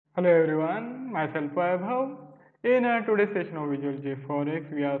Hello everyone, myself Vaibhav. In today's session of Visual JForex,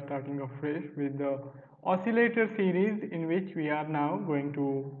 we are starting afresh with the Oscillator Series, in which we are now going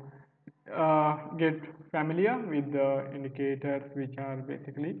to get familiar with the indicators which are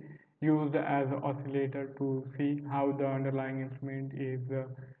basically used as oscillator to see how the underlying instrument is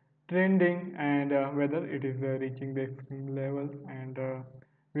trending and whether it is reaching the extreme levels, and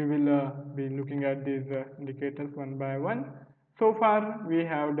we will be looking at these indicators one by one. So far we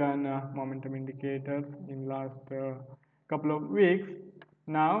have done momentum indicators in last couple of weeks.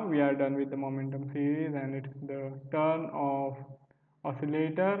 Now we are done with the momentum series and it's the turn of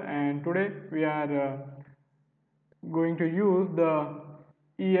oscillator, and today we are going to use the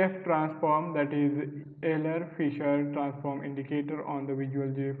EF transform, that is Ehler Fisher transform indicator, on the Visual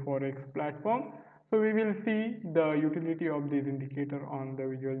JForex platform. So we will see the utility of this indicator on the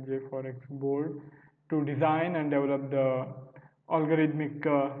Visual JForex board to design and develop the algorithmic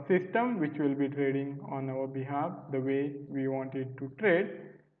system which will be trading on our behalf the way we want it to trade.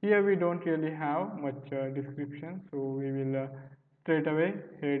 Here we don't really have much description, so we will straight away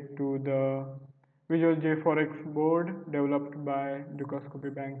head to the Visual JForex board developed by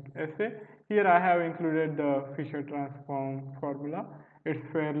Dukascopy Bank SA. Here I have included the Fisher transform formula. It's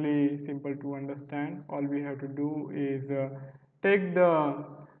fairly simple to understand. All we have to do is take the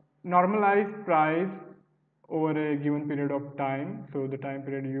normalized price over a given period of time. So the time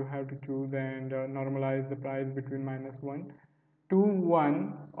period you have to choose and normalize the price between -1 to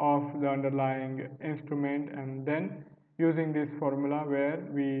 1 of the underlying instrument, and then using this formula where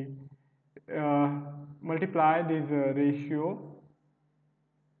we uh, multiply this ratio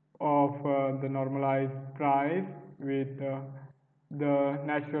of the normalized price with the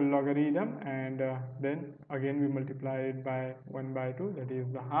natural logarithm, and then again we multiply it by 1 by 2, that is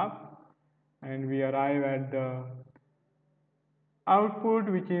the half, and we arrive at the output,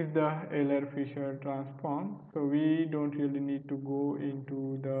 which is the Ehler-Fisher transform. So we don't really need to go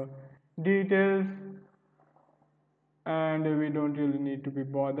into the details, and we don't really need to be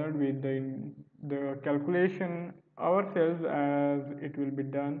bothered with the calculation ourselves, as it will be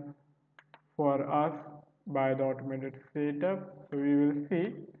done for us by the automated setup. So we will see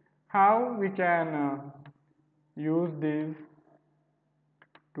how we can use this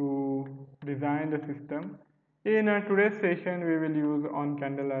to design the system. In today's session, we will use on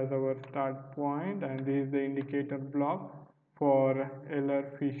candle as our start point, and this is the indicator block for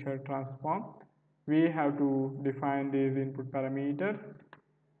Ehler-Fisher transform. We have to define these input parameters,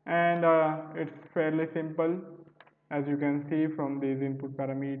 and it's fairly simple. As you can see from these input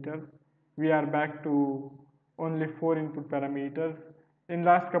parameters, we are back to only 4 input parameters. In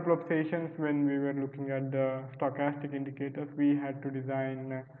last couple of sessions, when we were looking at the stochastic indicators, we had to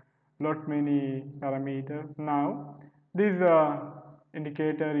design lot many parameters. Now this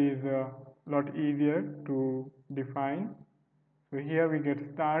indicator is a lot easier to define. So here we get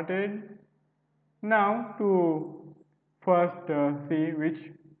started. Now to first see which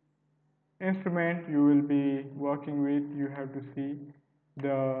instrument you will be working with, you have to see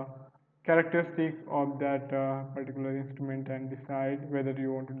the characteristic of that particular instrument and decide whether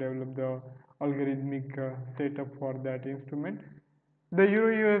you want to develop the algorithmic setup for that instrument. The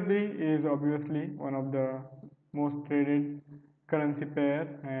Euro USD is obviously one of the most traded currency pair,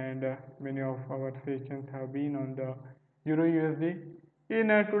 and many of our sessions have been on the Euro USD. In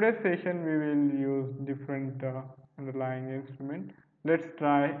today's session, we will use different underlying instrument. Let's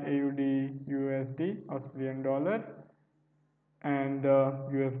try AUD USD, Australian dollars, and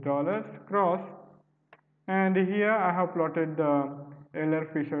US dollars cross. And here I have plotted the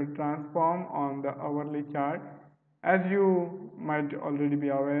Ehler-Fisher transform on the hourly chart. As you might already be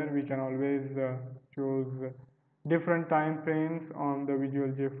aware, we can always choose different time frames on the Visual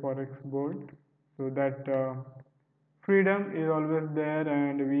JForex board, so that freedom is always there,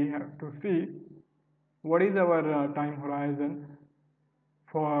 and we have to see what is our time horizon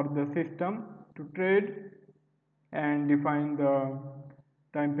for the system to trade and define the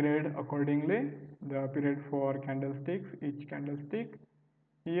time period accordingly. The period for candlesticks, each candlestick.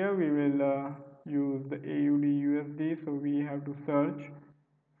 Here we will use the AUD USD, so we have to search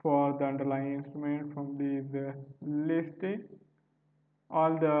for the underlying instrument from this list.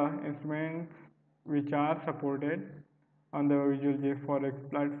 All the instruments which are supported on the Visual JForex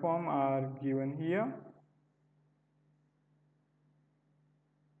platform are given here.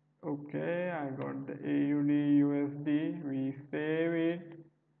 Okay, I got the AUD USD. We save it.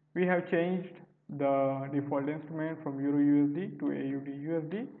 We have changed the default instrument from Euro USD to AUD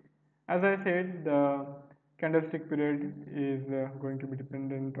USD. As I said, the candlestick period is going to be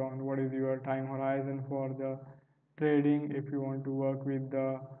dependent on what is your time horizon for the trading. If you want to work with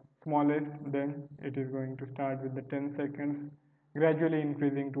the smallest, then it is going to start with the 10 seconds, gradually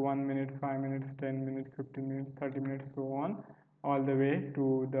increasing to 1 minute, 5 minutes, 10 minutes, 15 minutes, 30 minutes, so on, all the way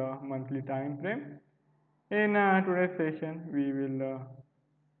to the monthly time frame. In today's session, we will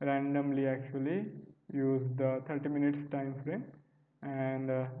randomly actually use the 30 minutes time frame and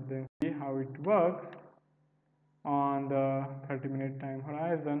then see how it works on the 30-minute time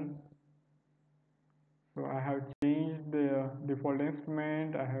horizon. So I have changed the default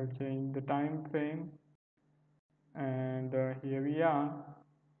instrument, I have changed the time frame, and here we are.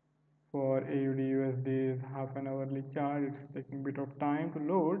 For AUD USD is half an hourly chart. It's taking a bit of time to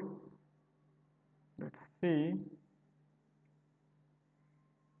load. Let's see.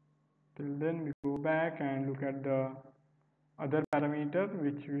 Till then we go back and look at the other parameter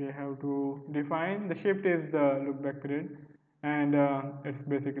which we have to define. The shift is the look back period, and it's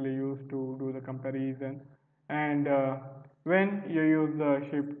basically used to do the comparison. And when you use the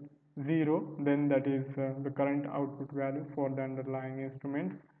shift 0, then that is the current output value for the underlying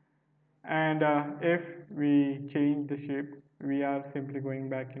instruments. And if we change the shift, we are simply going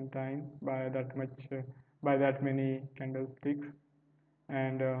back in time by that much, by that many candlesticks,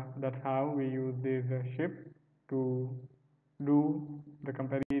 and that's how we use this shift to do the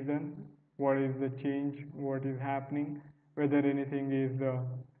comparison. What is the change, what is happening, whether anything is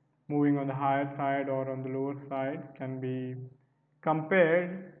moving on the higher side or on the lower side can be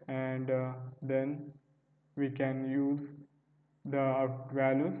compared, and then we can use the out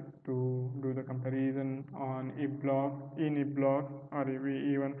values to do the comparison on if block, in if blocks, or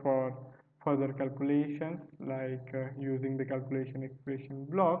even for further calculations like using the calculation expression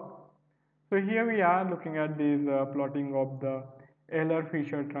block. So here we are looking at this plotting of the Ehler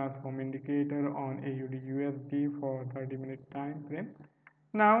Fisher transform indicator on AUD USD for 30-minute time frame.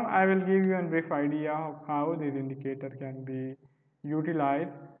 Now I will give you a brief idea of how this indicator can be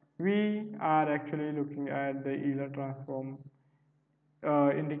utilized. We are actually looking at the Ehler transform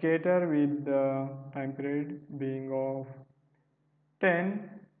indicator with the time period being of 10,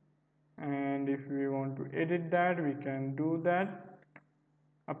 and if we want to edit that, we can do that.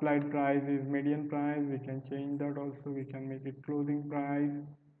 Applied price is median price, we can change that also, we can make it closing price,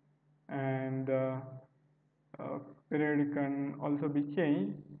 and period can also be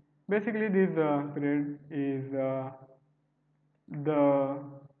changed. Basically this period is the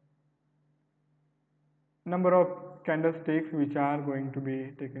number of candlesticks which are going to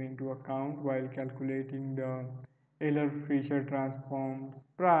be taken into account while calculating the Ehler-Fisher transform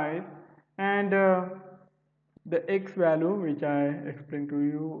price, and the X value which I explained to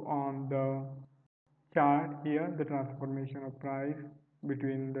you on the chart here, the transformation of price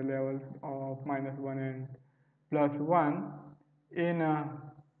between the levels of -1 and +1. In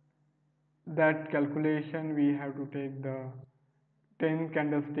that calculation we have to take the 10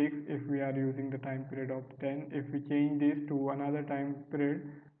 candlesticks if we are using the time period of 10. If we change this to another time period,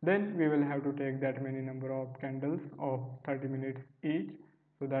 then we will have to take that many number of candles of 30 minutes each.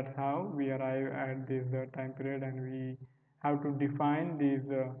 So that's how we arrive at this time period, and we have to define this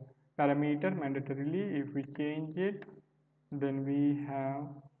parameter mandatorily. If we change it, then we have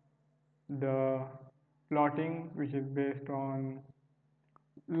the plotting which is based on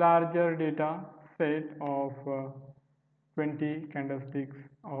larger data set of 20 candlesticks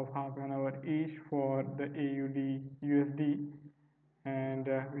of half an hour each for the AUD USD, and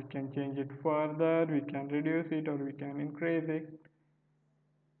we can change it further, we can reduce it, or we can increase it.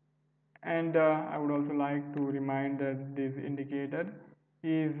 And I would also like to remind that this indicator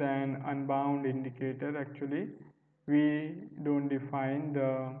is an unbound indicator. Actually, we don't define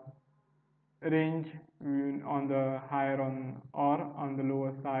the range on the higher on or on the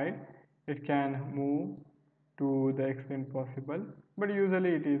lower side. It can move to the extent possible, but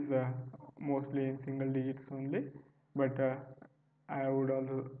usually it is mostly in single digits only. But I would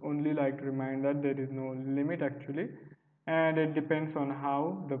also only like to remind that there is no limit actually, and it depends on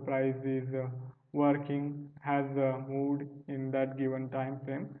how the price is working, has moved in that given time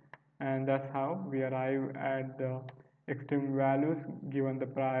frame, and that's how we arrive at the extreme values given the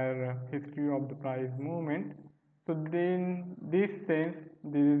prior history of the price movement. So in this sense,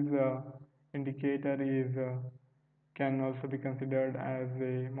 this indicator is can also be considered as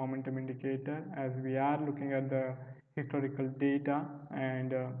a momentum indicator, as we are looking at the historical data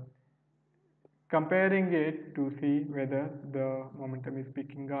and comparing it to see whether the momentum is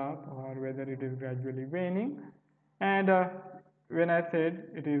picking up or whether it is gradually waning. And when I said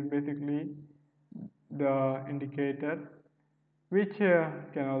it is basically the indicator which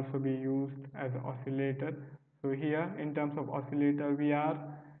can also be used as an oscillator. So here in terms of oscillator we are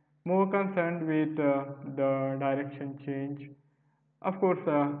more concerned with the direction change. Of course,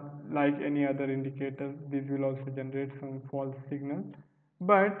 like any other indicator, this will also generate some false signals,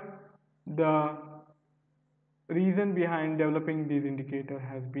 but the reason behind developing these indicators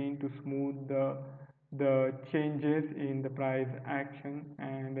has been to smooth the changes in the price action,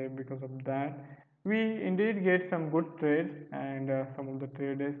 and because of that we indeed get some good trades, and some of the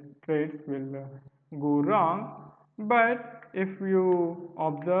trades will go wrong. But if you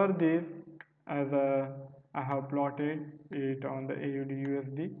observe this, as I have plotted it on the AUD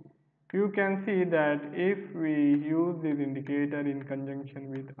USD, you can see that if we use this indicator in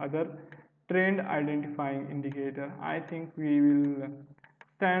conjunction with other trend identifying indicator, I think we will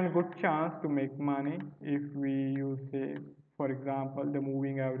stand good chance to make money if we use, say, for example, the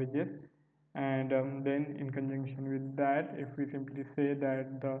moving averages, and then in conjunction with that, if we simply say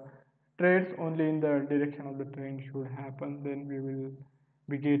that the trades only in the direction of the trend should happen, then we will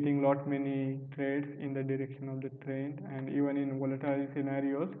be getting lot many trades in the direction of the trend, and even in volatile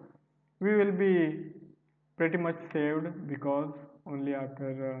scenarios we will be pretty much saved, because only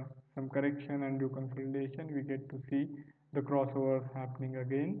after some correction and do consolidation we get to see the crossovers happening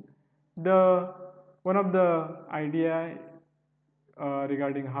again. The one of the idea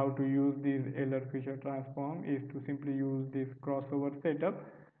regarding how to use this Euler Fisher transform is to simply use this crossover setup.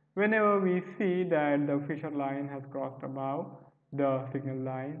 Whenever we see that the Fisher line has crossed above the signal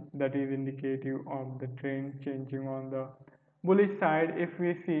line, that is indicative of the trend changing on the bullish side. If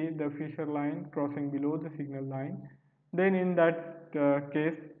we see the Fisher line crossing below the signal line, then in that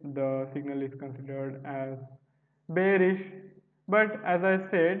case the signal is considered as bearish. But as I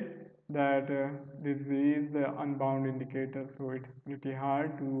said that this is the unbound indicator, so it's pretty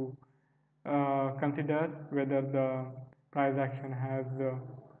hard to consider whether the price action has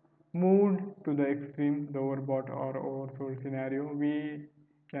moved to the extreme, the overbought or oversold scenario. We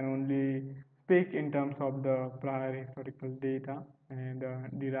can only speak in terms of the prior historical data, and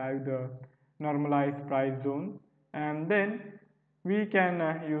derive the normalized price zone, and then we can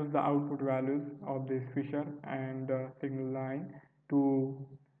use the output values of this Fisher and the signal line to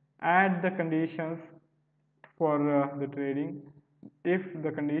add the conditions for the trading. If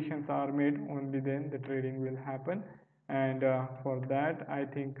the conditions are met, only then the trading will happen, and for that I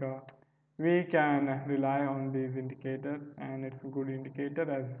think we can rely on these indicators, and it's a good indicator,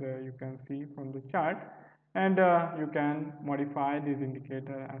 as you can see from the chart, and you can modify this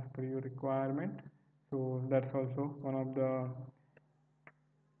indicator as per your requirement. So that's also one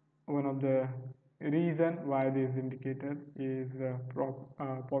of the reason why this indicator is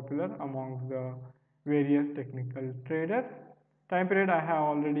popular amongst the various technical traders. Time period, I have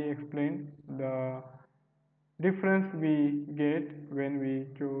already explained the difference we get when we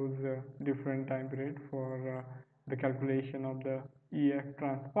choose different time period for the calculation of the EF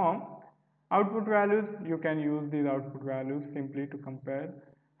transform. Output values, you can use these output values simply to compare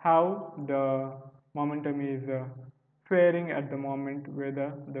how the momentum is faring at the moment,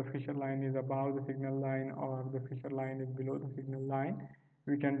 whether the Fisher line is above the signal line or the Fisher line is below the signal line.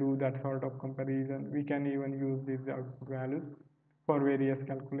 We can do that sort of comparison. We can even use these output values for various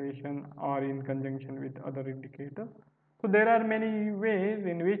calculation or in conjunction with other indicators. So there are many ways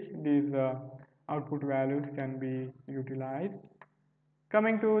in which these output values can be utilized.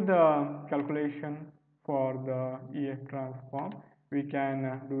 Coming to the calculation for the EF transform, we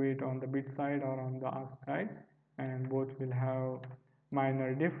can do it on the bid side or on the ask side, and both will have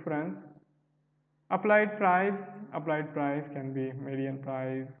minor difference. Applied price can be median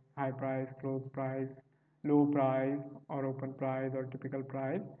price, high price, close price, low price, or open price, or typical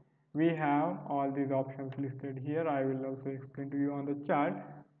price. We have all these options listed here. I will also explain to you on the chart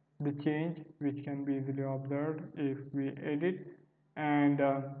the change which can be easily observed if we edit and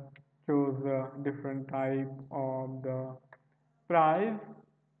choose different type of the price,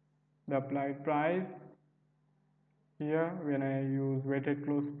 the applied price. Here when I use weighted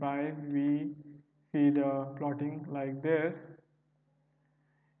close price, we see the plotting like this.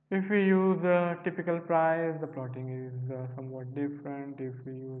 If we use typical price, the plotting is somewhat different. If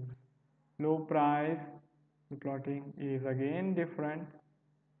we use low price, the plotting is again different.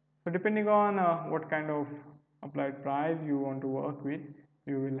 So depending on what kind of applied price you want to work with,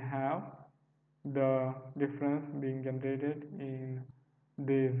 you will have the difference being generated in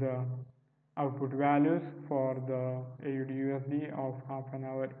these output values for the AUD USD of half an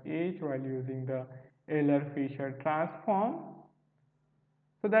hour each while using the Ehler Fisher transform.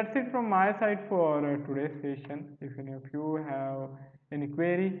 So that's it from my side for today's session. If any of you have any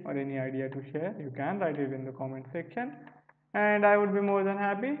query or any idea to share, you can write it in the comment section, and I would be more than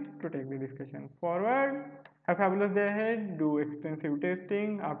happy to take the discussion forward. A fabulous day ahead. Do extensive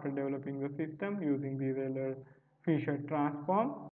testing after developing the system using these Euler Fisher transform.